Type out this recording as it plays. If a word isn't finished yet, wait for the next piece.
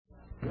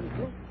What's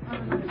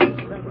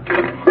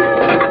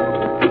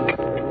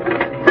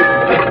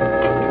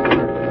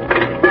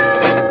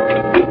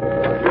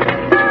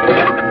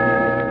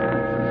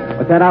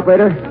that,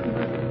 operator?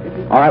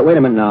 All right, wait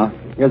a minute now.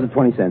 Here's the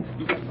 20 cents.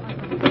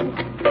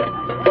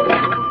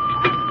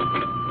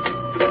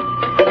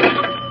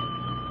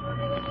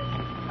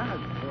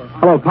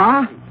 Hello,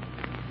 Pa?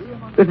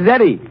 This is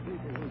Eddie.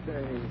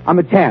 I'm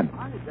at camp.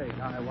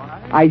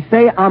 I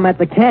say I'm at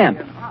the camp.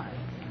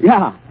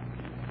 Yeah.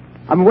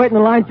 I've been waiting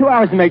in line 2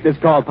 hours to make this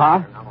call,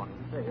 Pa.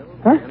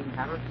 Huh?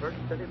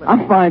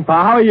 I'm fine,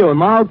 Pa. How are you? And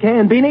Ma okay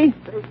and Beanie?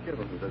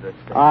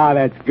 Ah,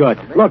 that's good.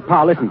 Look,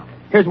 Pa, listen.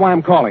 Here's why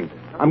I'm calling.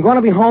 I'm going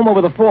to be home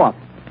over the 4th.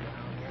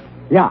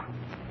 Yeah.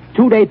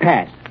 2-day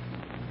pass.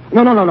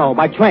 No.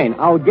 By train.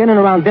 I'll get in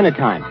around dinner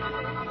time.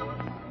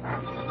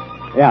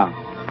 Yeah.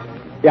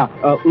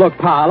 Look,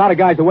 Pa, a lot of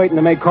guys are waiting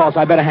to make calls, so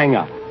I better hang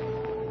up.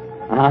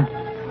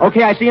 Uh-huh.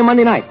 Okay, I see you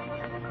Monday night.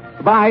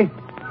 Bye.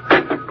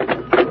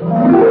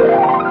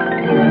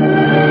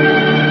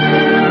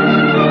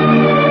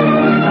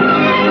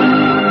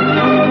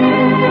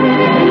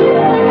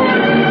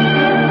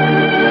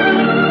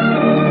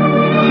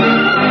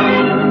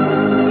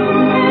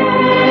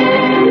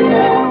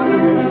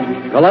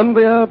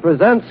 Columbia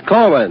presents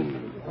Corwin.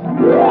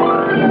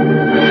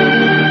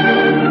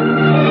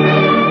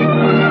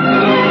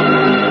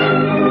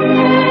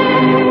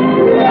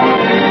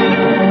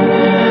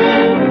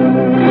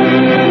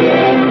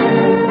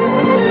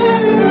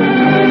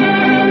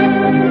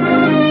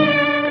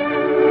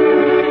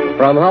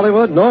 From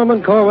Hollywood,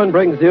 Norman Corwin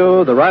brings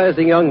you the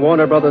rising young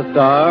Warner Brothers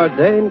star,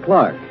 Dane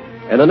Clark,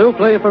 in a new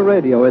play for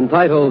radio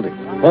entitled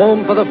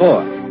Home for the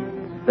Fourth.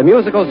 The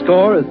musical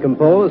score is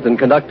composed and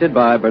conducted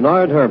by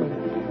Bernard Herrmann.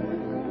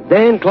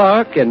 Dane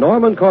Clark in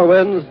Norman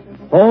Corwin's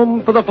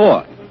Home for the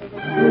Fourth.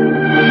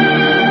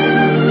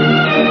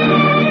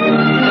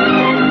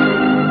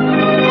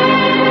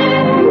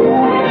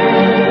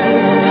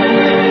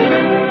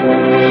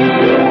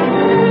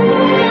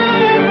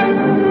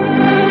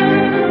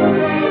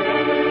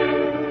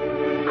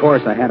 Of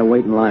course, I had to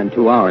wait in line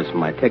 2 hours for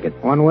my ticket.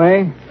 One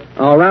way?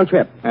 Oh, round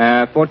trip.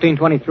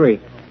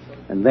 1423.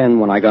 And then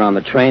when I got on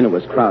the train, it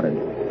was crowded.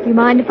 Do you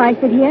mind if I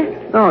sit here?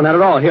 No, not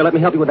at all. Here, let me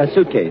help you with that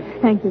suitcase.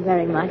 Thank you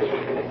very much.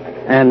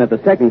 And at the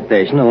second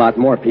station, a lot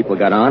more people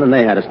got on, and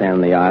they had to stand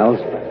in the aisles.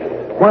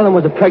 One of them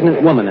was a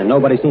pregnant woman, and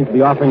nobody seemed to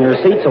be offering her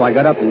a seat, so I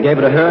got up and gave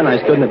it to her, and I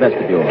stood in the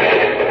vestibule.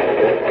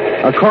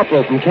 A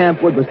corporal from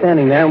Camp Wood was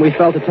standing there, and we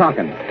fell to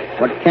talking.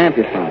 What camp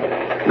you from?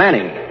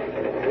 Manning.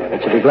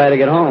 Bet you'll be glad to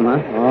get home,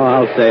 huh? Oh,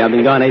 I'll say. I've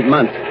been gone 8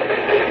 months.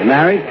 You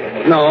married?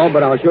 No,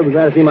 but I'll sure be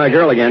glad to see my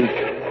girl again.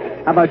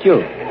 How about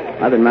you?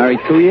 I've been married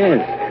 2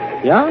 years.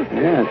 Yeah?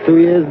 Yeah, 2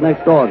 years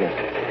next August.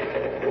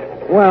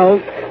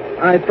 Well,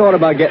 I thought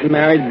about getting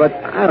married, but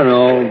I don't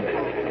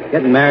know.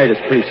 Getting married is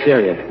pretty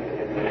serious.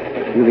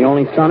 You the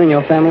only son in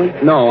your family?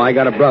 No, I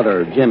got a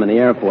brother, Jim, in the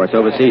Air Force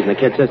overseas, and a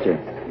kid sister.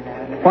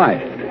 Why?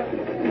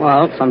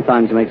 Well,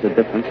 sometimes it makes a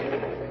difference.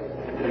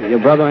 Your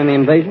brother in the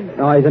invasion?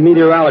 No, he's a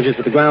meteorologist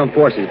with the ground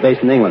forces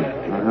based in England.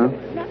 Uh-huh.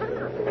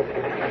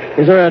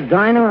 Is there a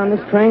diner on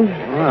this train?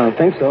 Oh, I don't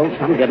think so.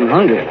 I'm getting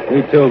hungry.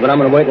 Me too, but I'm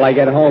going to wait till I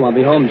get home. I'll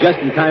be home just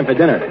in time for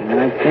dinner.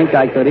 I think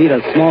I could eat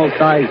a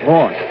small-sized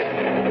horse.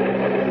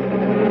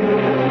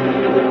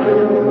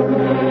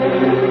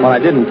 What I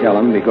didn't tell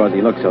him, because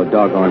he looked so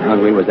doggone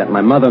hungry, was that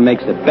my mother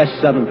makes the best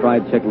southern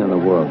fried chicken in the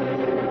world.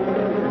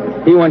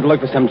 He went to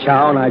look for some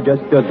chow, and I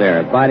just stood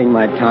there, biding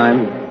my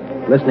time,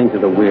 listening to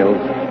the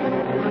wheels.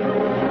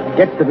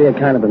 Gets to be a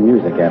kind of a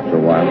music after a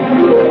while.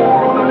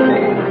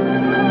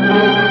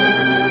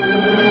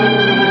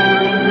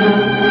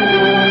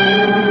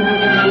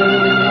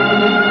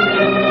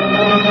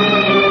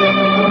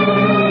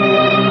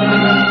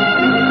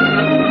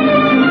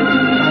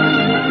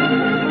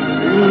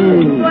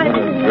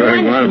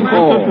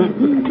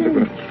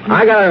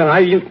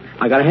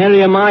 I got a hand in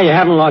your mind. You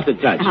haven't lost a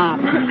touch.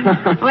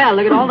 Well,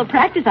 look at all the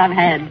practice I've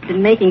had.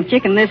 Been making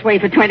chicken this way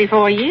for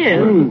 24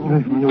 years.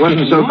 It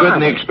wasn't so good in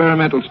the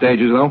experimental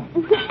stages, though.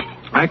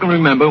 I can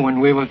remember when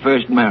we were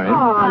first married. Oh,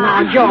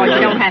 now, George, you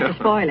don't have to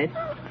spoil it.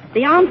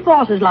 The armed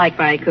forces like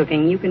my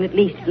cooking. You can at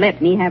least let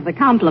me have the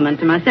compliment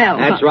to myself.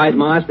 That's right,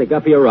 Ma. Stick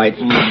up for your rights.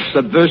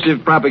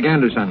 Subversive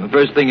propaganda, son. The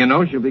first thing you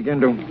know, she'll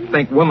begin to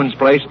think woman's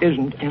place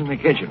isn't in the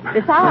kitchen.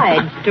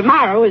 Besides,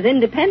 tomorrow is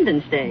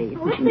Independence Day.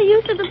 What's the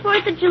use of the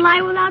 4th of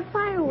July without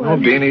fireworks? Oh,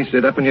 Beanie,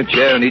 sit up in your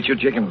chair and eat your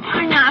chicken.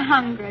 I'm not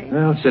hungry.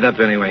 Well, sit up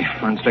anyway,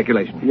 on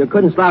speculation. You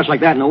couldn't slouch like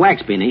that in the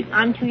wax, Beanie.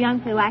 I'm too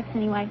young to wax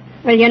anyway.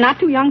 Well, you're not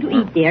too young to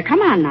eat, dear.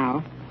 Come on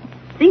now.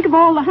 Think of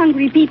all the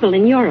hungry people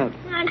in Europe.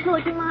 I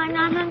told you, Ma, I'm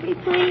not hungry,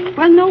 please.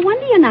 Well, no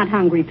wonder you're not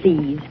hungry,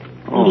 please.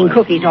 Eating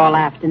cookies all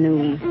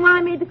afternoon. Ma,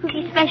 I made the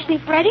cookies specially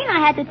for Eddie, and I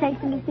had to taste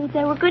them to see if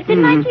they were good.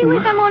 Didn't I, Gee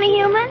Whiz? I'm only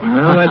human.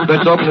 Well,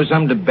 let's open to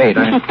some debate.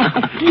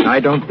 I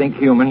don't think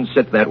humans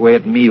sit that way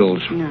at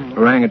meals. No.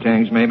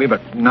 Orangutans, maybe,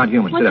 but not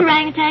humans. What's Sit up.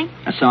 orangutan?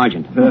 A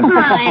sergeant. Come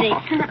on, Eddie.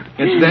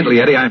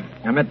 Incidentally, Eddie, I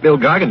met Bill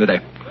Gargan today.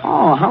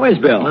 Oh, how is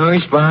Bill? Oh,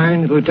 he's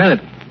fine.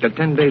 Lieutenant. Got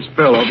 10 days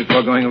furlough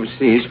before going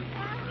overseas.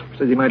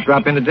 Says he might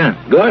drop in to dinner.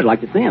 Good. I'd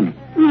like to see him.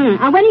 When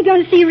are you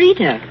going to see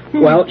Rita?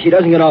 Well, she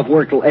doesn't get off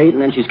work till 8,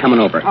 and then she's coming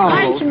over.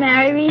 Why don't you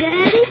marry Rita,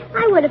 Eddie?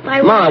 I would if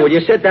I were. Ma, will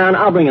you sit down?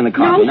 I'll bring in the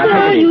coffee. No,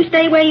 sir, you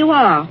stay where you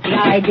are. The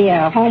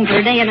idea, home for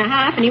a day and a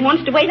half, and he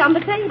wants to wait on the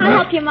table.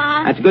 I'll help you,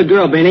 Ma. That's a good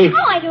girl, Beanie. Oh,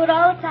 I do it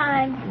all the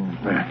time.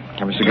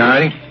 Have a cigar,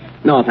 Eddie?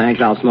 No,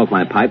 thanks. I'll smoke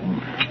my pipe.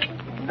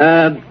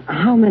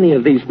 How many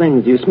of these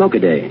things do you smoke a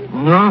day?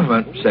 No,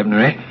 about 7 or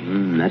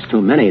 8. That's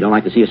too many. Don't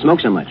like to see you smoke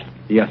so much.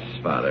 Yes,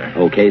 Father.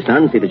 Okay,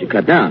 son. See that you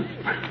cut down.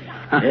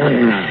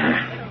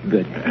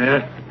 Good.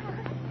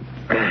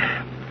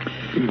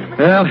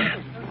 Well,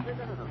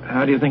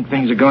 how do you think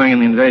things are going in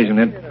the invasion,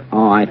 Ed?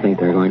 Oh, I think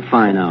they're going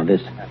fine now.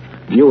 This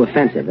new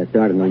offensive that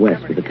started in the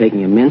west with the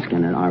taking of Minsk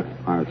and our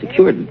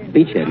secured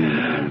beachhead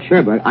in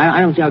Cherbourg,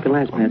 I don't see how it can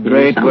last past the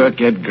Great summer. work,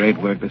 Ed. Great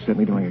work. They're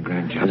certainly doing a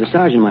grand job. There's a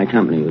sergeant in my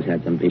company who's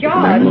had some people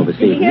come back from George, overseas.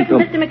 did you hear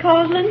from Mr.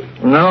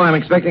 McCausland? No, I'm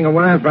expecting a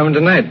wire from him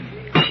tonight.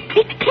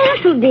 It's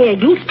canceled, dear.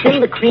 You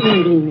spill the cream,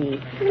 Beanie.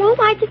 Well,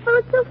 why'd you fill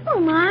it so full,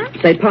 Ma?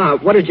 Say, Pa,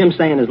 what did Jim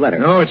say in his letter?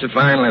 No, it's a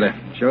fine letter.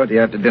 Show it to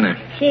you after dinner.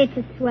 Gee, it's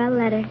a swell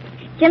letter.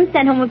 Jim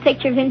sent home a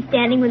picture of him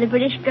standing with a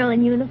British girl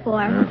in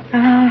uniform.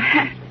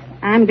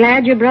 I'm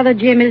glad your brother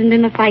Jim isn't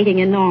in the fighting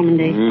in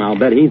Normandy. I'll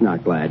bet he's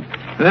not glad.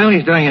 Well,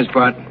 he's doing his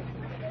part.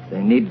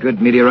 They need good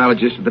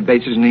meteorologists at the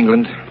bases in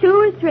England. 2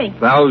 or 3?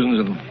 Thousands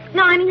of them.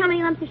 No, I mean how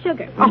many lumps of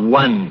sugar?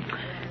 One.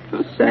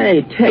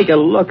 Say, take a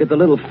look at the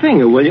little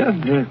finger, will you?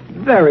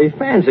 Very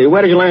fancy.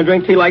 Where did you learn to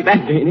drink tea like that,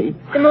 Beanie?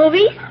 The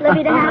movies?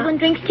 Libby de Havilland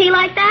drinks tea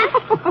like that?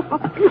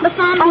 The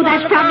phone. Oh,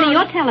 that's probably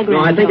your telegram.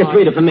 No, I think it's George.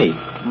 Rita for me.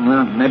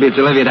 Well, maybe it's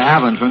Olivia de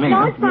Havilland for me. No,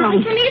 huh? it's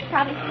probably for me. It's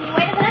probably for me.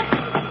 Wait a minute.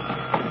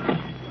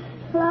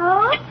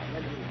 Hello?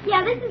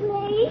 Yeah, this is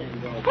me.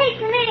 Hey,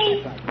 it's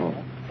me.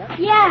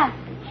 Yeah.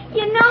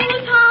 You know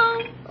who's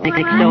home?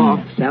 Right next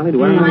door. Sally,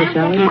 do I remember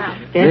Sally?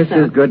 This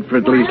is good for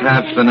at least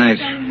half the night.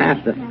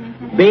 Half the...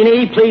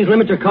 Beanie, please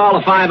limit your call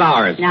to 5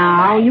 hours.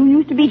 Now, you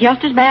used to be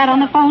just as bad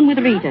on the phone with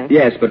Rita.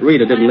 Yes, but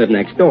Rita didn't live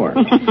next door.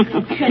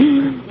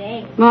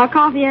 More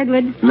coffee,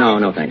 Edward?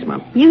 No, thanks,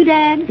 Mom. You,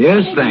 Dad?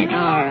 Yes, thanks.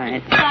 All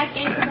right.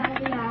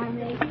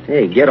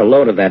 Hey, get a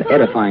load of that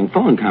edifying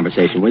phone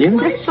conversation, will you?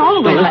 That's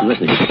all Hey, right.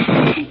 listen.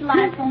 She's a lot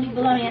of phony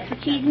baloney, that's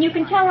what she is, and you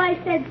can tell I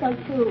said so,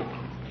 too.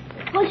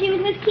 Well, she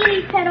was Miss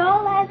Keeney's pet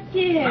all last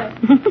year.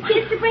 She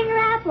used to bring her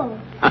apples.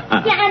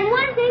 Yeah, and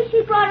one day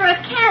she brought her a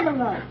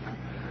cantaloupe.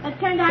 It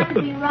turned out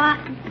to be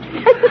rotten.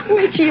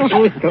 She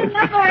always goes.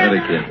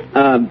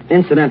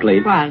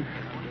 Incidentally, What?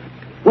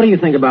 what do you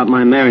think about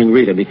my marrying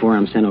Rita before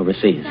I'm sent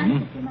overseas?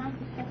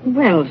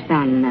 Well,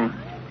 son,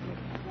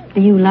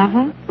 do you love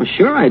her? Well,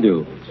 sure I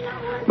do.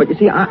 But you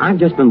see, I've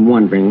just been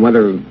wondering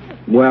whether,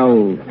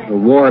 well, the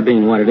war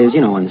being what it is,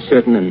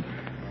 uncertain, and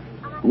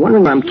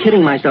wondering whether I'm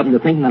kidding myself into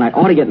thinking that I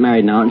ought to get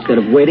married now instead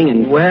of waiting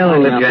and... Well,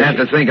 finding if out you that-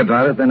 have to think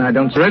about it, then I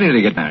don't ready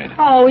to get married.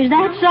 Oh, is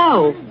that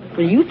so?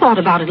 Well, you thought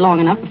about it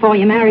long enough before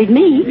you married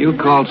me. You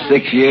called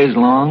 6 years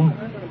long?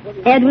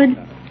 Edward,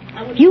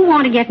 if you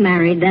want to get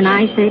married, then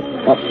I say...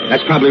 Oh,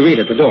 that's probably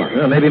Rita at the door.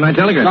 Well, maybe my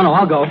telegram. No,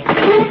 I'll go.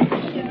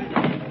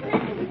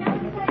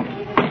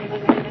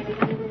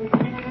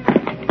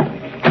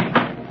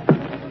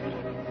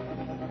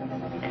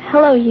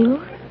 Hello,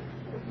 you.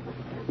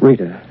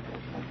 Rita,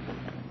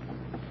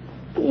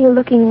 You're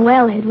looking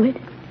well, Edward.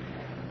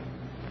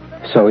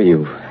 so are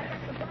you.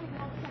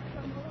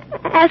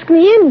 Ask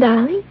me in,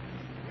 darling.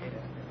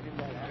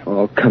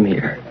 Oh, come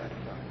here.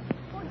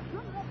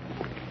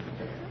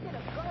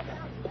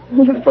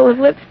 You're full of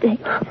lipstick.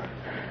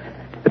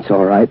 It's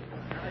all right.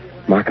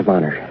 Mark of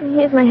honor.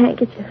 Here's my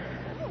handkerchief.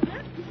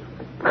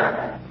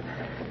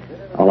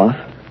 All off?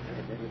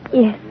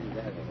 Yes.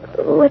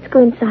 Let's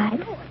go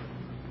inside.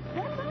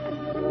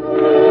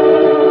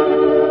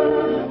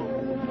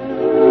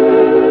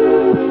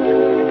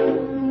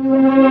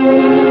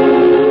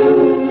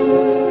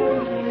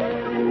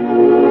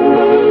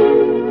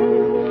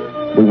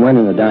 We went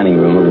in the dining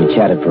room and we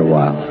chatted for a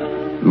while.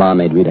 Ma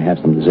made Rita have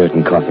some dessert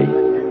and coffee.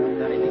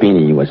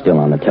 Beanie was still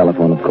on the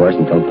telephone, of course,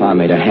 until Pa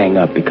made her hang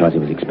up because he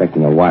was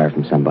expecting a wire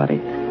from somebody.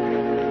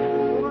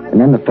 And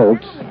then the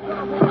folks,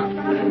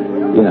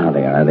 you know how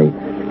they are. They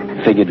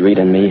figured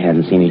Rita and me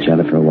hadn't seen each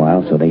other for a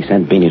while, so they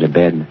sent Beanie to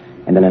bed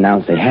and then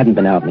announced they hadn't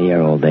been out in the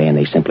air all day and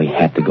they simply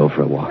had to go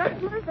for a walk.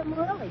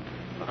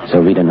 So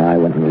Rita and I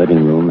went in the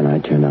living room and I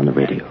turned on the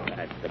radio.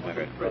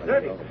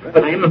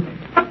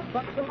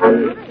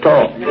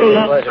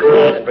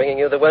 Pleasure in bringing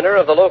you the winner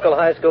of the local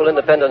high school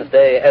Independence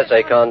Day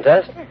essay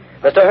contest,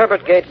 Mr.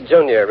 Herbert Gates,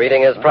 Jr.,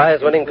 reading his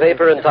prize-winning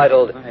paper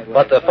entitled,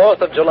 What the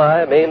 4th of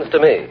July Means to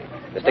Me.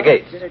 Mr.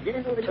 Gates.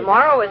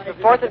 Tomorrow is the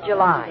 4th of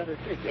July.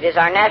 It is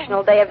our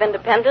National Day of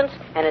Independence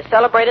and is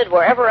celebrated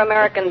wherever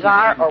Americans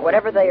are or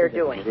whatever they are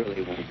doing.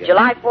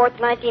 July 4th,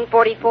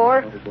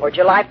 1944, or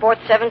July 4th,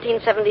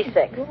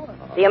 1776.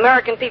 The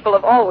American people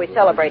have always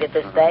celebrated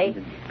this day,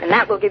 and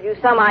that will give you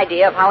some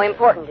idea of how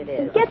important it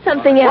is. Get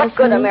something else. What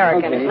good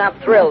American is not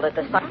thrilled at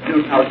the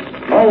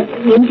sight?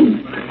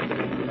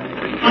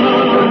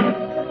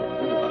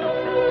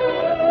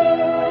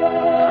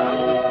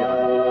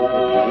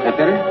 That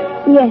better?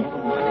 Yes.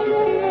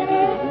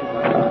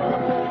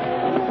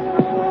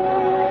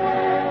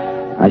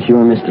 I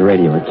sure miss the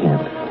radio at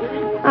camp.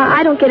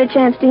 I don't get a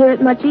chance to hear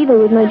it much either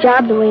with my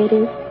job the way it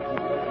is.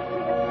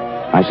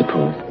 I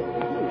suppose.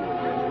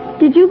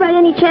 Did you by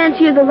any chance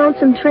hear the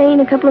Lonesome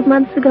Train a couple of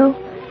months ago?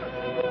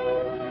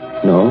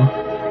 No?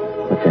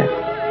 What's that?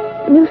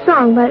 A new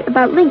song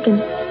about Lincoln.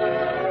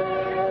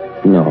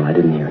 No, I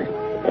didn't hear it.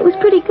 It was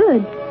pretty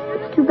good.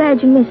 It's too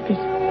bad you missed it.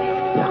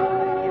 Yeah.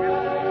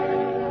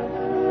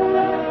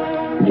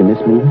 Did you miss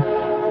me?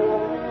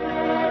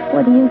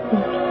 What do you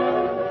think?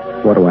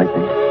 What do I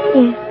think?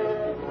 Yes.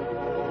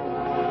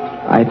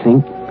 I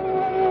think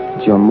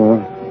that you're more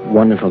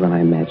wonderful than I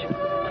imagined.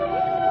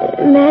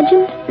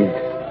 Imagined? Yes.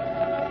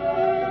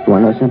 You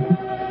want to know something?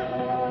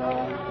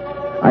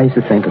 I used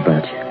to think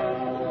about you.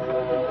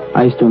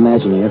 I used to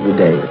imagine you every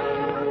day.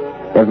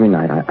 Every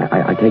night.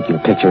 I'd take your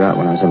picture out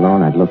when I was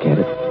alone. I'd look at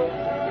it.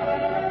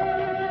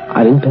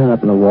 I didn't pin it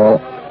up on the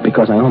wall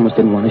because I almost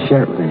didn't want to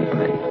share it with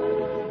anybody.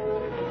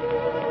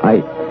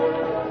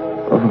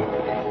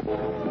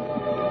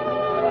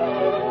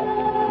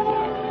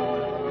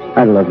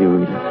 I love you,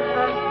 Rita.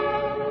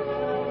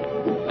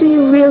 Do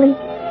you really?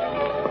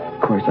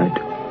 Of course I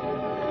do.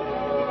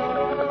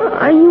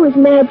 Are you as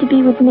mad to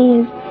be with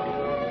me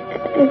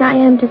as I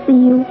am to see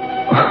you?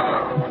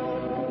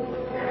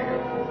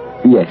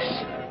 Yes,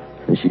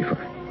 Shifa.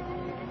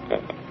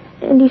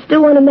 And you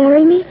still want to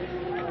marry me?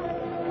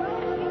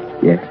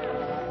 Yes.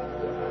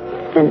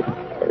 Then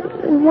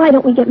why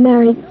don't we get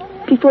married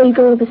before you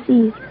go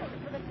overseas?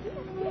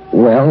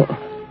 Well,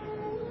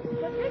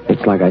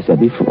 it's like I said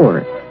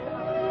before.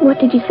 What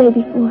did you say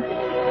before?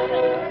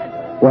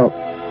 Well,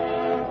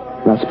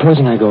 now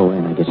supposing I go away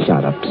and I get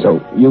shot up, so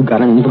you've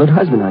got an invalid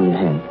husband on your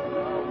hand.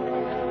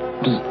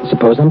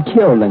 Suppose I'm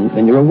killed,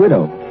 then you're a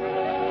widow.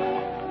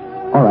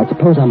 All right,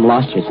 suppose I'm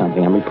lost or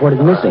something. I'm reported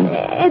missing.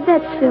 Ed,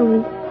 that's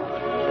silly.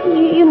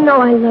 You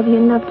know I love you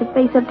enough to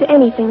face up to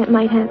anything that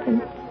might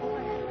happen.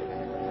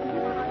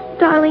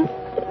 Darling,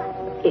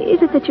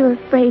 is it that you're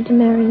afraid to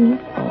marry me?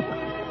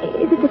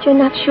 Is it that you're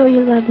not sure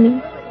you love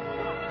me?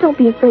 Don't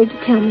be afraid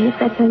to tell me if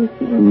that's how you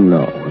feel.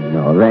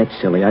 No, that's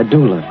silly. I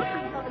do love you.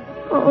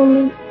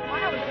 Only...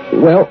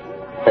 Well,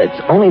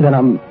 it's only that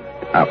I'm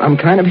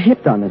kind of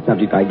hipped on the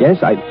subject, I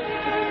guess.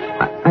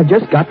 I've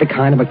just got the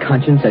kind of a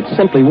conscience that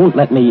simply won't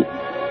let me...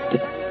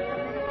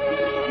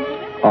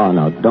 Oh,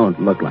 no, don't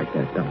look like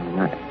that, darling.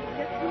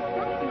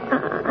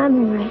 I'm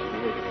all right.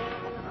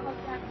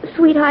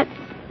 Sweetheart,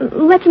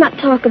 let's not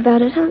talk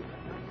about it, huh?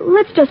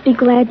 Let's just be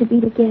glad to be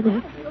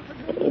together.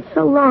 It's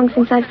so long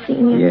since I've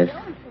seen you. Yes.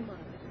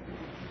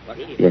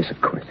 Yes, of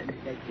course it is.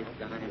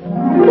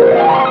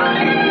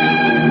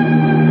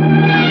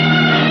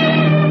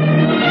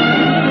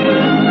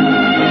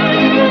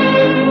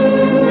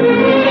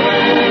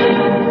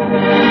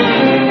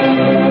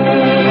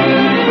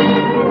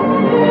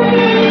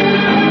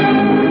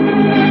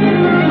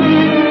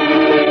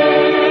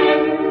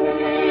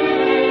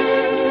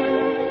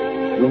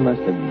 We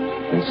must have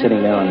been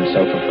sitting there on the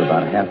sofa for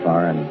about a half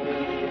hour, and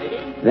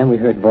then we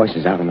heard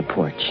voices out on the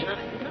porch.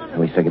 And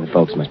we figured the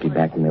folks must be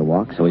back from their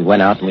walk, so we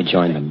went out and we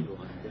joined them.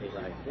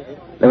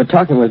 They were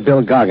talking with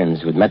Bill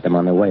Goggins, who had met them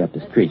on their way up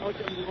the street.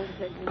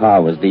 Pa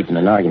was deep in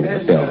an argument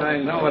with Bill. I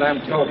know what I'm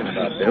talking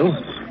about, Bill.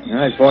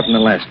 I fought in the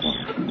last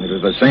one. It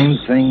was the same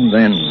thing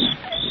then.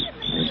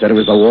 They said it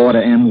was the war to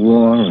end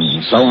war,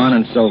 and so on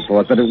and so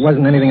forth, but it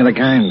wasn't anything of the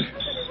kind.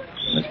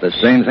 It's the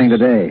same thing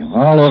today,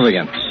 all over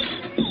again.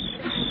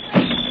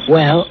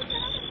 Well,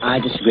 I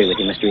disagree with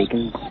you, Mr.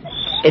 Eakin.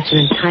 It's an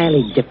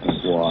entirely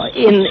different war.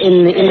 In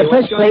the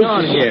first place...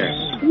 here?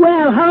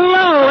 Well,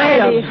 hello,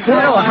 Eddie.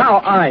 Bill,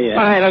 how are you?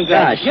 Fine, I'm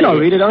glad. You know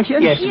Rita, don't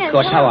you? Yes, of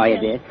course. How are you,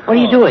 dear? What are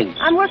you doing?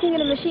 I'm working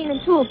in a machine and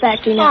tool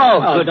factory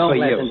now. Oh, don't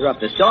let us interrupt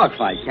this dog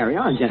fight. Carry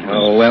on, gentlemen.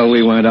 Oh, well,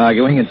 we weren't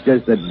arguing. It's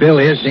just that Bill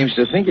here seems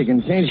to think you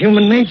can change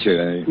human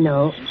nature.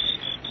 No,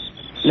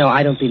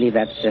 I don't believe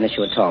that's an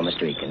issue at all,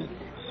 Mr. Eakin.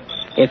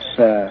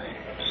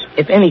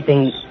 If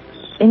anything,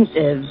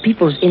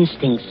 people's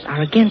instincts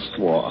are against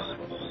war.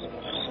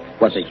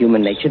 Was it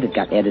human nature that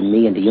got Ed and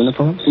me into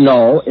uniform?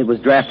 No, it was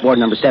draft board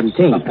number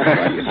 17.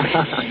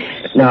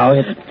 No,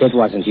 it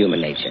wasn't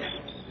human nature.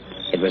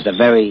 It was a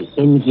very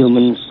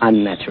inhuman,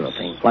 unnatural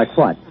thing. Like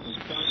what?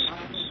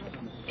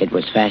 It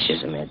was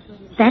fascism, Ed.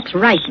 That's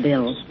right,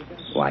 Bill.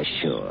 Why,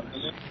 sure.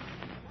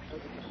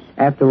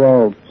 After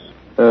all,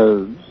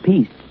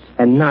 peace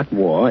and not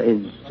war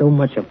is so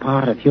much a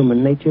part of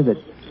human nature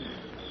that,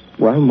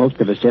 well, most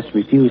of us just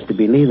refuse to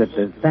believe that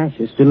the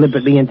fascists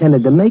deliberately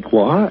intended to make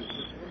war.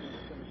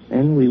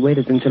 And we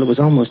waited until it was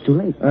almost too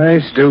late. I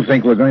still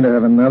think we're going to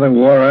have another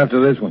war after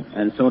this one.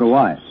 And so do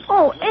I.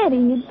 Oh, Eddie,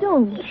 you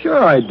don't.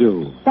 Sure I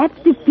do. That's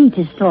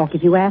defeatist talk,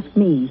 if you ask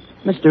me.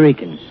 Mr.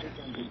 Eakins,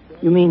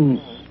 you mean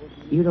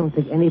you don't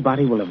think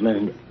anybody will have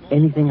learned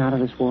anything out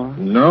of this war?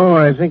 No,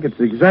 I think it's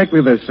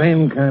exactly the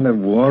same kind of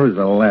war as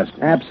the last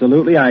one.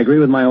 Absolutely, I agree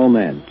with my old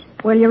man.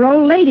 Well, your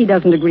old lady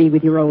doesn't agree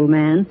with your old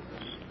man.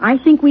 I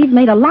think we've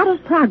made a lot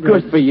of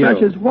progress. Good for you.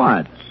 Such as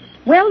what?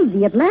 Well,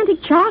 the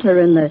Atlantic Charter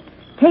and the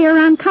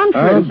Tehran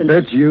Conference. I'll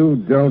bet you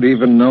don't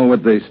even know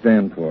what they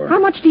stand for. How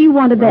much do you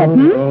want to bet,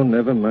 Oh,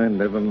 never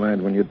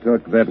mind. When you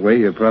talk that way,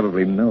 you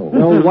probably know.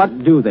 Well,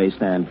 what do they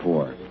stand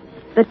for?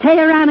 The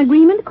Tehran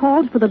Agreement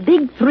calls for the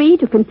Big Three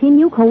to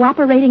continue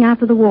cooperating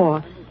after the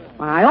war.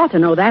 Well, I ought to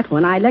know that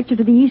one. I lectured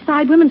to the East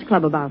Side Women's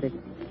Club about it.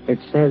 It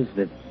says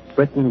that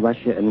Britain,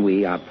 Russia, and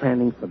we are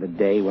planning for the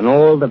day when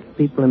all the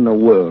people in the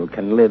world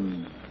can live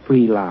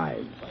free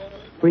lives,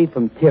 free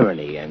from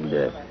tyranny and,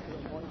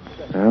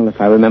 well,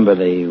 if I remember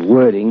the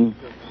wording,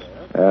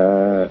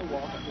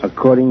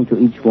 according to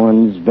each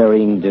one's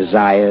varying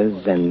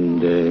desires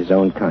and his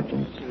own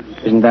conscience.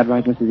 Isn't that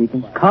right, Mrs.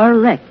 Eaton?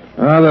 Correct.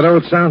 Oh, that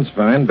all sounds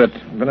fine, but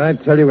I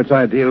tell you it's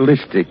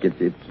idealistic.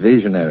 It's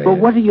visionary. But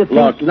what do you think?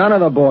 Look, none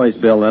of the boys,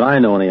 Bill, that I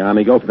know in the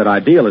Army go for that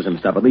idealism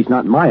stuff, at least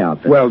not in my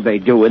outfit. Well, they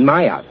do in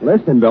my outfit.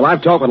 Listen, Bill,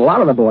 I've talked with a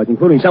lot of the boys,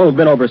 including some who've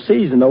been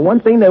overseas, and the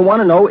one thing they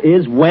want to know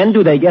is when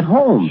do they get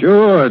home?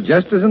 Sure,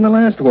 just as in the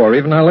last war.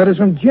 Even our letters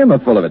from Jim are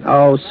full of it.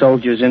 Oh,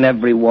 soldiers in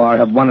every war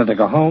have wanted to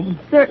go home.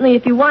 Certainly,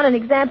 if you want an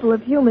example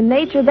of human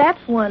nature, that's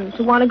one,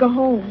 to want to go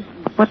home.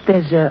 But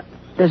there's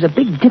a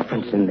big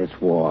difference in this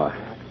war.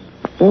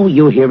 Oh,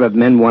 you hear of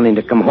men wanting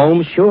to come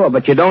home, sure,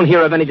 but you don't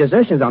hear of any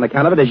desertions on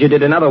account of it as you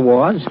did in other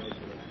wars.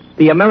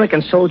 The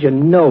American soldier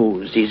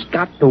knows he's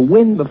got to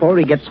win before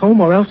he gets home,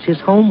 or else his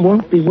home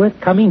won't be worth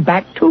coming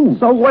back to.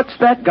 So what's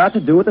that got to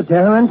do with the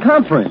Tehran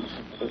Conference?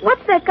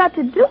 What's that got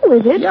to do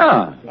with it?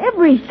 Yeah.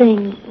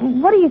 Everything.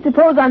 What do you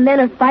suppose our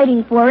men are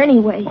fighting for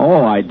anyway?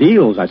 Oh,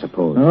 ideals, I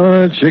suppose.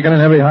 Oh, chicken in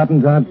every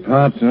Hottentot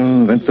pot.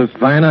 Oh, that's a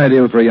fine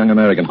ideal for a young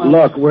American.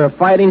 Look, we're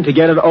fighting to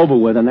get it over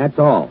with, and that's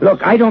all.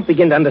 Look, I don't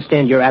begin to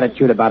understand your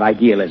attitude about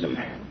idealism.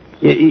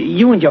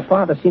 You and your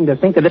father seem to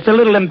think that it's a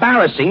little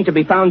embarrassing to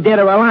be found dead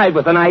or alive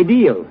with an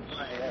ideal.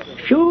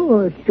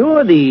 Sure,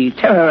 the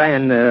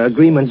Tehran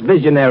Agreement's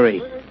visionary.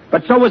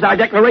 But so was our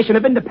Declaration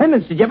of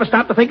Independence. Did you ever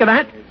stop to think of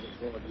that?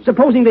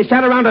 Supposing they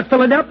sat around at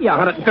Philadelphia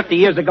 150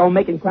 years ago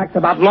making cracks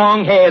about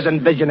long hairs and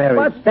visionaries.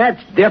 But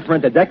that's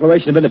different. The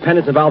Declaration of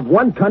Independence involved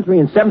one country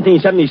in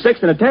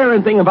 1776, and the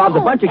Tehran thing involved a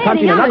bunch of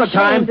countries another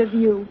time. Of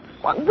you.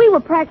 We were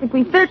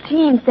practically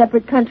 13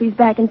 separate countries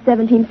back in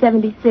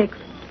 1776.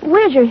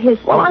 Where's your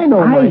history? Well, I know.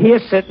 I hear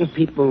certain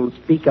people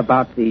speak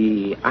about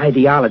the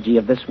ideology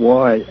of this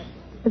war as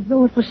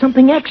though it was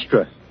something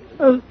extra.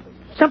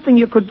 Something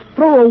you could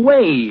throw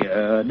away,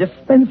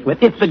 dispense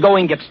with, if the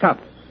going gets tough.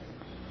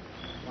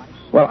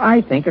 Well,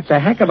 I think it's a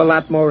heck of a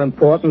lot more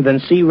important than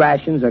C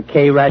rations or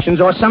K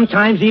rations or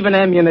sometimes even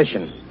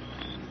ammunition.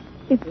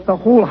 It's the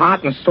whole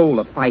heart and soul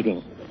of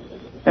fighting.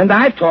 And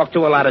I've talked to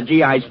a lot of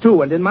GIs,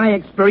 too, and in my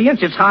experience,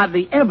 it's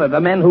hardly ever the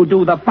men who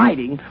do the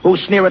fighting who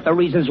sneer at the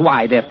reasons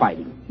why they're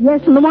fighting.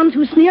 Yes, and the ones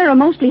who sneer are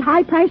mostly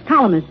high-priced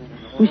columnists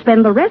who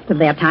spend the rest of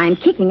their time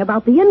kicking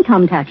about the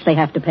income tax they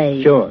have to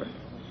pay. Sure.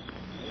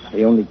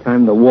 The only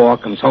time the war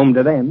comes home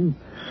to them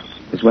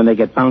is when they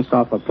get bounced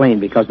off a plane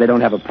because they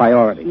don't have a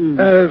priority.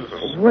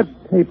 What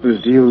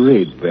papers do you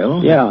read,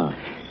 Bill? Yeah,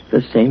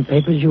 the same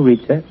papers you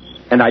read, sir.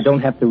 And I don't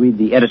have to read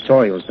the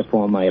editorials to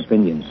form my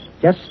opinions.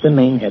 Just the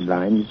main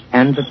headlines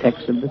and the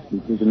text of the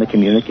speeches and the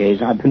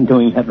communiques. I've been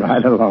doing that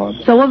right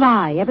along. So have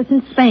I, ever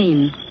since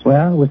Spain.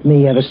 Well, with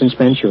me ever since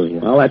Manchuria.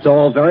 Well, that's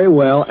all very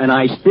well, and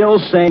I still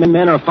say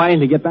men are fighting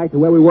to get back to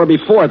where we were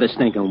before the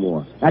stinking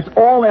war. That's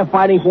all they're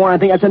fighting for, and I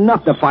think that's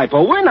enough to fight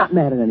for. We're not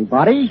mad at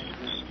anybody.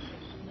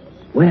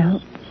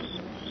 Well,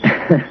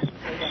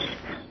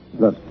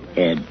 look,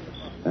 Ed,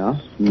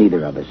 Well?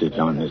 neither of us is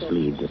on the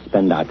sleeve to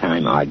spend our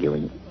time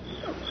arguing.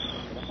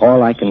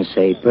 All I can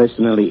say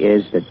personally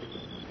is that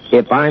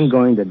if I'm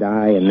going to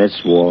die in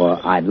this war,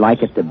 I'd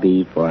like it to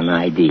be for an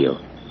ideal.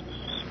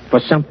 For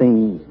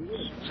something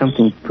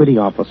pretty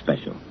awful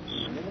special.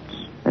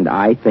 And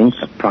I think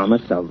the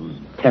promise of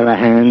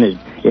Tehran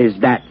is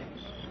that.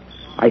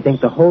 I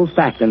think the whole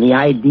fact and the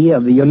idea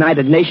of the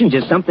United Nations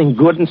is something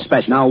good and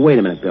special. Now, wait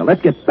a minute, Bill.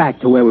 Let's get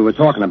back to where we were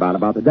talking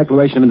about the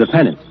Declaration of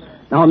Independence.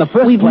 Now, in the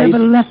first We've place...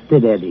 never left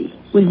it, Eddie.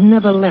 We've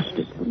never left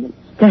it.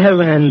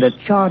 Tehran, the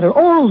Charter,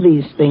 all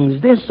these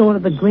things, they're sort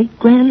of the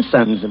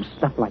great-grandsons of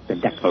stuff like the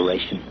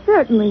Declaration.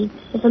 Certainly.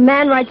 If a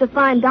man writes a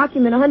fine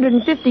document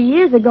 150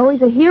 years ago,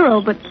 he's a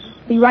hero, but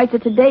if he writes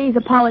it today, he's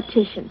a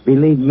politician.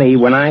 Believe me,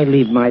 when I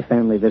leave my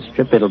family this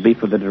trip, it'll be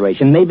for the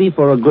duration, maybe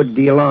for a good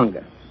deal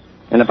longer.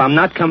 And if I'm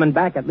not coming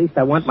back, at least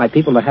I want my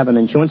people to have an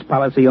insurance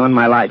policy on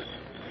my life.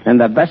 And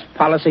the best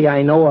policy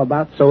I know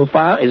about so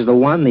far is the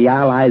one the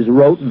Allies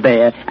wrote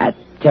there at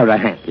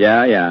Tehran.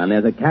 Yeah, and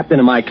there's a captain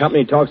in my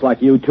company who talks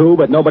like you, too,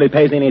 but nobody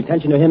pays any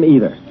attention to him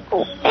either.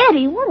 Oh,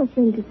 Eddie, what a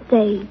thing to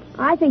say.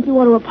 I think you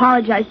want to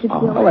apologize to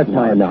Bill. Oh, let's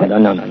try it.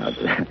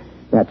 No.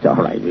 That's all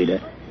right,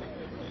 Rita.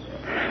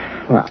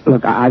 Well,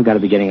 look, I've got to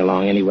be getting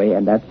along anyway,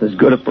 and that's as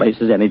good a place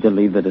as any to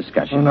leave the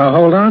discussion. Oh, now,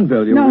 hold on,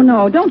 Bill.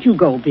 No, don't you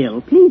go,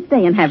 Bill. Please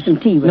stay and have some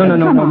tea with us.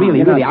 No,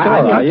 really. Come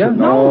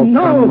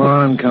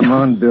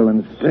on, Bill,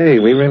 and stay.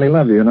 We really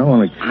love you,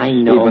 only... I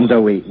know. Even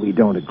though we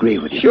don't agree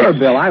with you. Sure,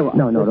 Bill,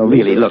 No,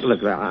 really. Look,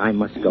 I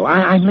must go.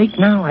 I'm late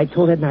now. I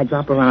told Ed and I'd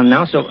drop around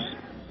now, so...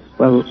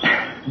 Well,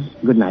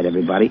 Good night,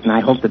 everybody. And I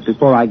hope that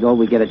before I go,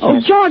 we get a Oh,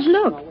 chance... George,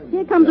 look.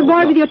 Here comes the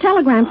boy with your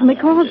telegram from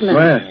McCausland.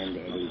 Where?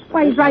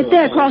 Why, he's right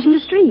there crossing the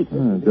street.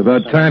 Oh, it's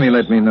about time you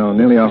let me know.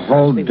 Nearly a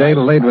whole day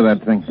delayed with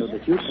that thing.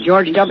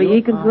 George W.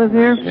 Eakins live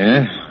here?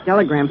 Yeah?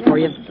 Telegram for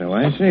you. So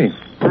I see.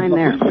 Sign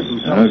there.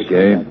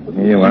 Okay.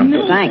 Here you are.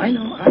 Thanks.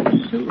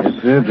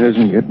 If it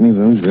doesn't get me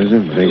those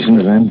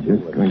reservations, I'm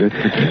just going to...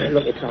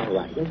 Look, it's all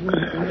right.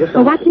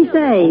 Well, what's he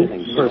say?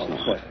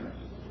 Personal.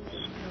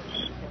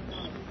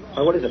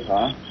 Oh, what is it,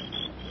 Pa?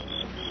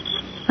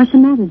 What's the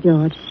matter,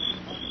 George?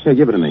 Here,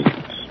 give it to me.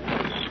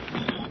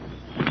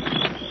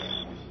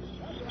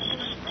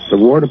 The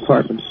War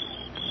Department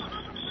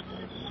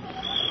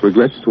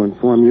regrets to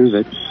inform you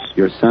that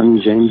your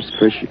son, James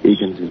Fish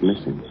Eakins, is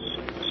missing.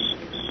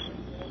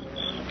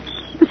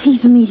 But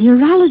he's a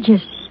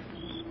meteorologist.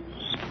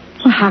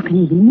 Well, how can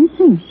he be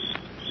missing?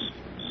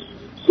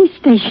 He's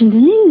stationed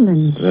in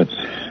England. That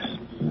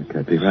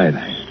can't be right.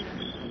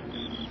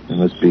 There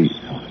must be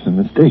some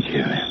mistake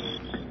here.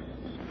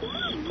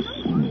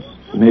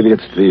 Maybe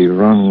it's the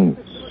wrong...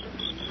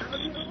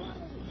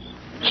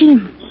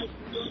 Jim,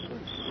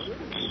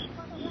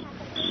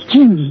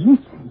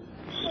 listen.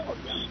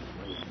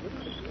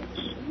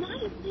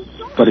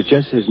 But it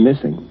just says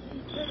missing.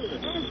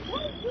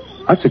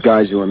 Lots of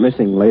guys who are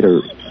missing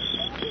later.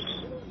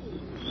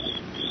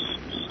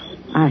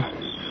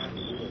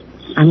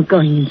 I'm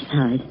going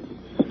inside.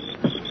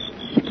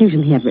 Excuse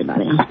me,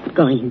 everybody. I'm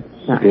going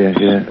inside.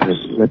 Yeah.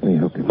 Let me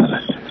help you,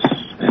 Mother.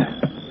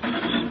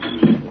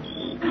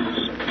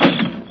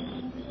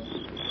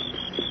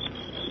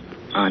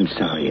 I'm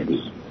sorry,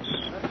 Eddie.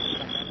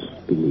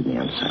 Believe me,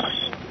 I'm sorry.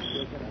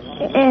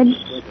 Ed,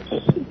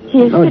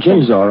 here's... Oh,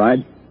 Jim's all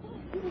right.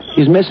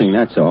 He's missing,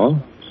 that's all.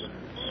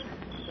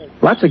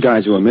 Lots of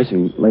guys who are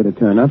missing later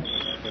turn up.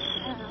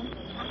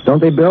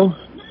 Don't they, Bill?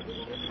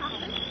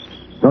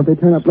 Don't they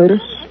turn up later?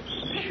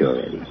 Sure,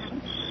 Eddie.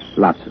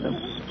 Lots of them.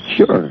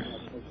 Sure.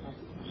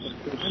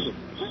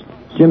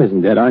 Jim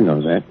isn't dead, I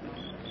know that.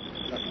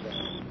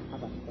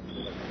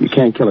 You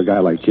can't kill a guy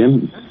like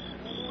Jim.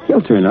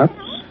 He'll turn up.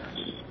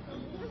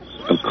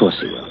 Of course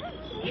he will.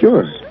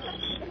 Sure.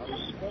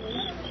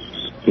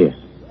 Here.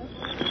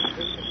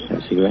 Have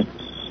a cigarette?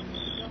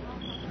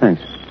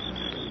 Thanks.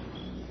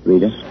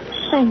 Rita?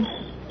 Thanks.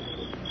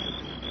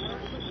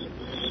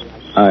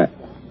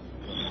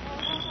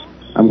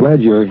 I'm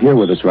glad you're here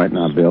with us right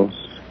now, Bill.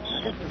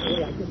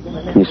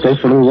 Can you stay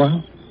for a little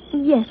while?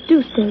 Yes,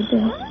 do stay,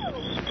 Bill.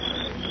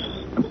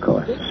 Of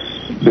course.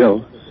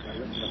 Bill,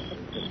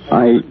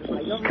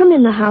 Come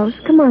in the house.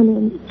 Come on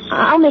in.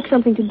 I'll make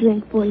something to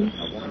drink for you.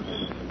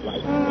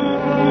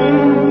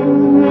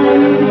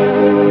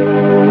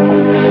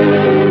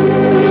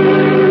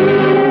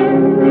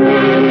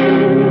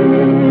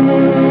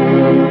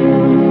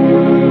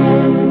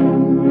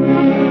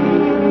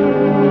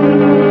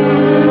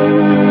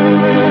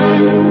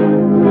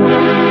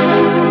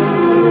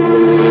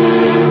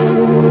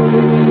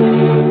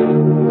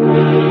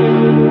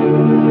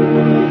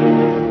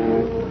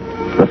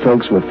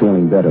 folks were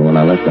feeling better when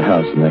I left the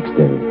house the next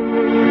day.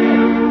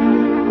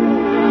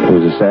 It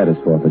was the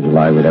saddest 4th of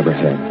July we'd ever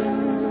had,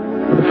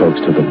 but the folks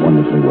took it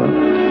wonderfully well.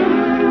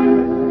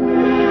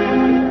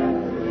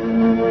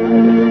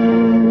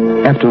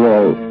 After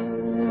all,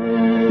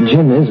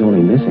 Jim is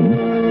only missing.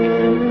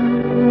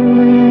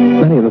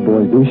 Many of the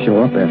boys do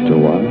show up after a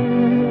while,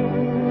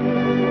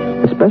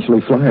 especially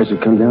flyers who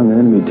come down to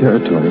enemy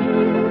territory.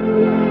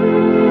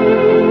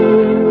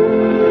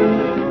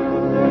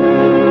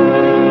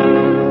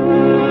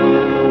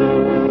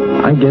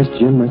 I guess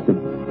Jim must have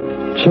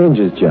changed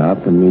his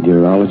job from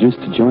meteorologist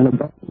to join a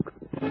bombing crew.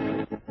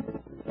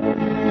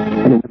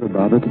 And he never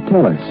bothered to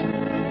tell us.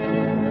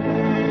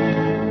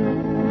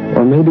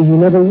 Or maybe he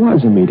never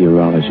was a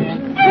meteorologist.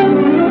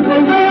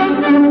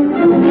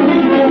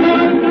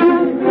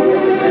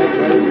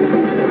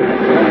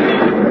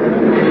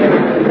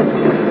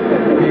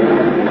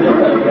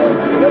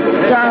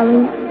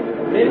 Darling,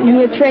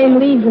 your train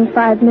leaves in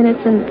 5 minutes,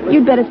 and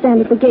you'd better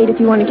stand at the gate if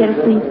you want to get a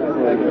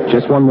seat.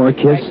 Just one more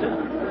kiss,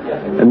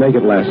 and make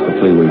it last for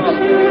 3 weeks.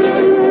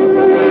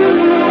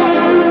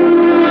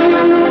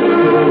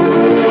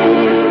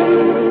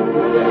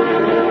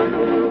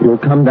 You'll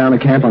come down to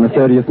camp on the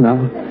 30th now?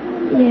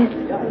 Yes.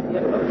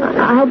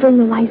 I'll bring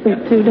the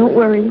license, too. Don't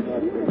worry.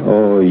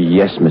 Oh,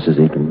 yes, Mrs.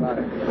 Eakin.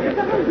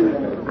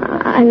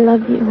 I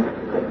love you.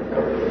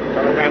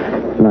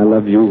 And I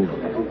love you.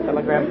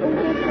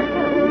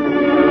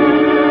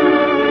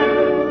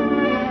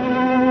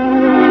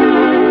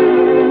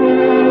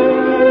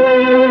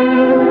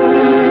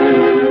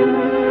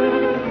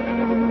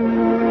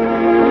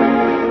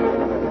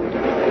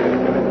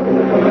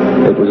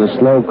 It was a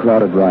slow,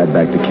 crowded ride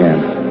back to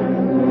camp.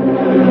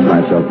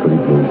 I felt pretty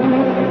blue.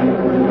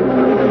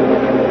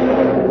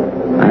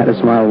 I had a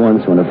smile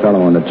once when a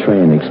fellow on the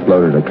train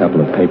exploded a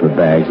couple of paper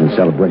bags in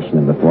celebration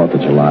of the 4th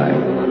of July.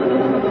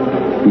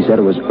 He said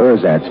it was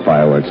ersatz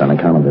fireworks on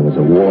account of there was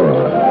a war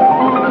on.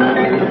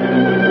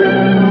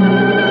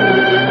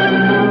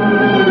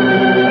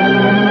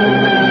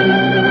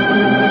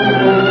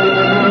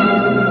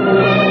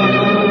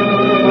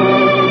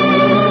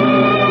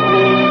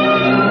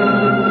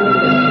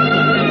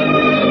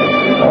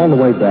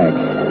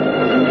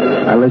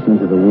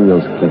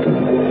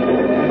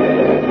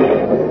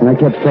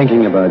 kept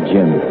thinking about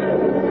Jim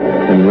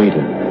and Rita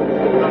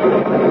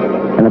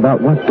and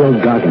about what Bill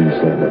Goggins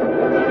said.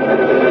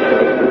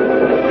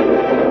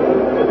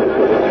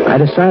 I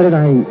decided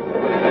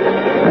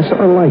I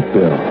sort of liked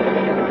Bill.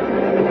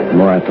 The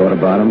more I thought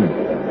about him,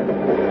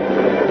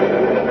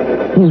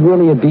 he's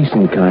really a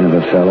decent kind of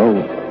a fellow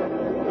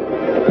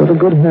with a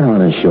good head on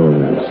his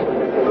shoulders.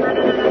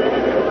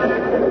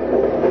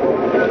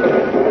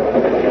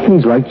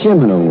 He's like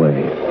Jim in a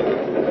way.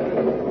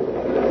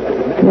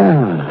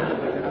 Yeah.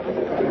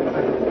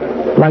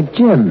 Like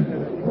Jim.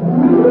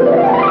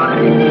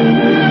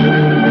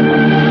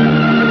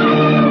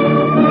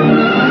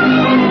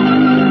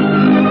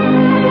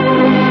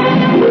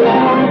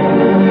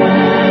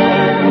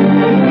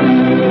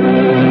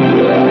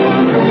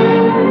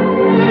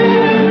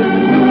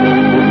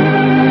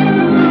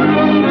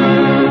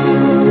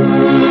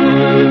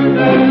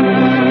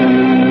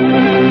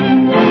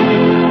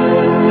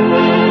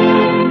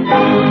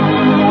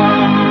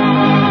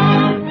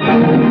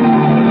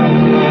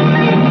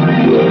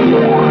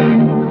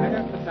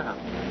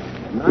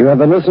 You have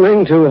been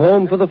listening to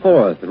Home for the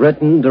Fourth,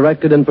 written,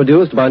 directed, and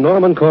produced by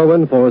Norman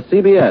Corwin for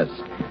CBS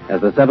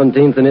as the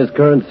 17th in his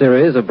current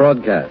series of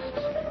broadcasts.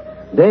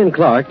 Dane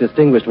Clark,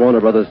 distinguished Warner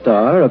Brothers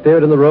star,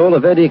 appeared in the role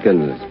of Ed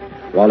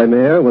Eakins. Wally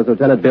Mayer was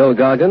Lieutenant Bill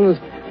Goggins.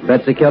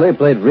 Betsy Kelly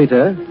played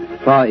Rita.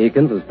 Pa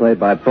Eakins was played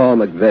by Paul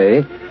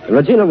McVeigh. And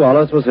Regina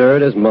Wallace was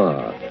heard as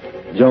Ma.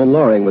 Joan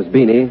Loring was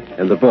Beanie,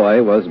 and the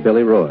boy was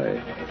Billy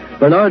Roy.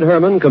 Bernard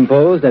Herrmann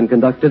composed and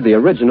conducted the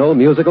original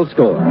musical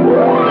score.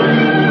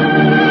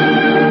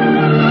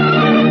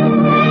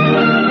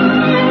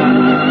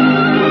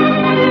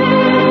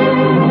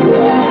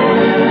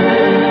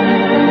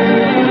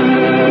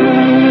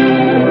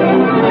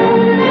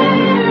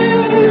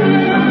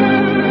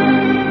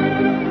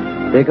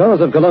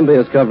 Because of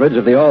Columbia's coverage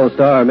of the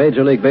All-Star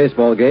Major League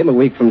Baseball game a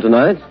week from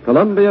tonight,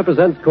 Columbia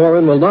Presents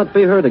Corwin will not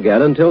be heard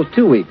again until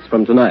 2 weeks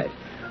from tonight,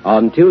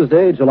 on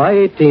Tuesday, July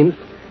 18th,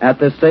 at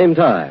this same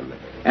time.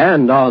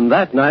 And on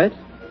that night...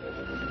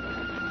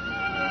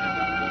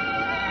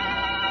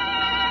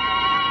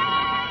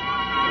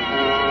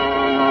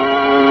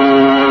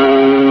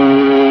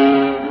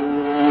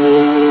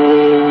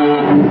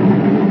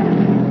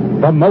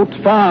 The Moat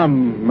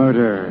Farm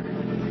Murder.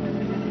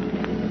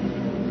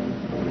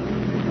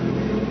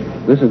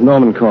 This is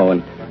Norman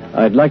Corwin.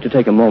 I'd like to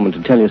take a moment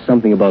to tell you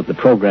something about the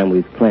program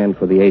we've planned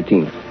for the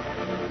 18th.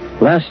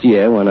 Last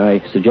year, when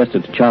I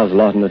suggested to Charles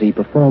Lawton that he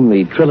perform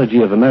the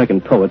trilogy of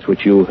American poets,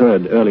 which you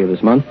heard earlier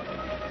this month,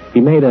 he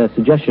made a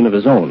suggestion of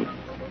his own.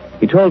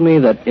 He told me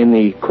that in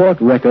the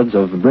court records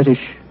of British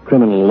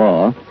criminal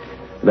law,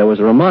 there was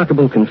a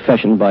remarkable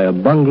confession by a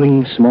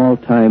bungling,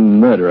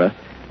 small-time murderer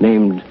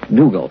named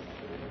Dougal.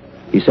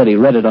 He said he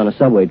read it on a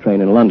subway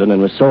train in London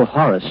and was so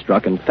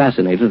horror-struck and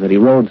fascinated that he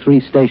rode 3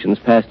 stations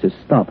past his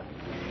stop.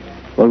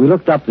 Well, we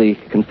looked up the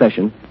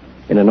confession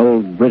in an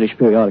old British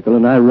periodical,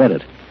 and I read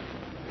it.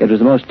 It was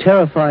the most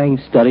terrifying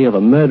study of a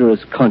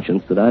murderer's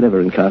conscience that I'd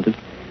ever encountered,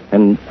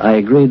 and I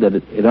agreed that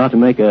it ought to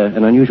make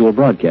an unusual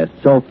broadcast.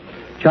 So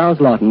Charles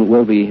Lawton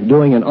will be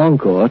doing an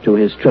encore to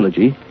his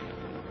trilogy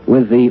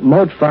with the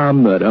Moat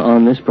Farm Murder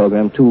on this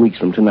program 2 weeks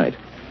from tonight.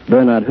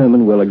 Bernard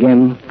Herrmann will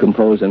again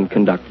compose and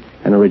conduct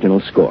an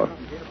original score.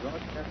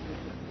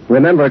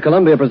 Remember,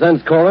 Columbia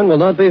Presents Corwin will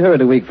not be heard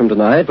a week from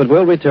tonight, but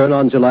will return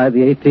on July the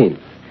 18th.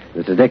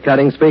 This is Dick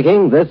Cutting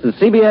speaking. This is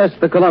CBS,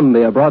 the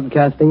Columbia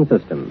Broadcasting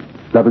System.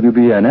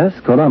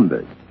 WBNS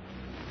Columbus.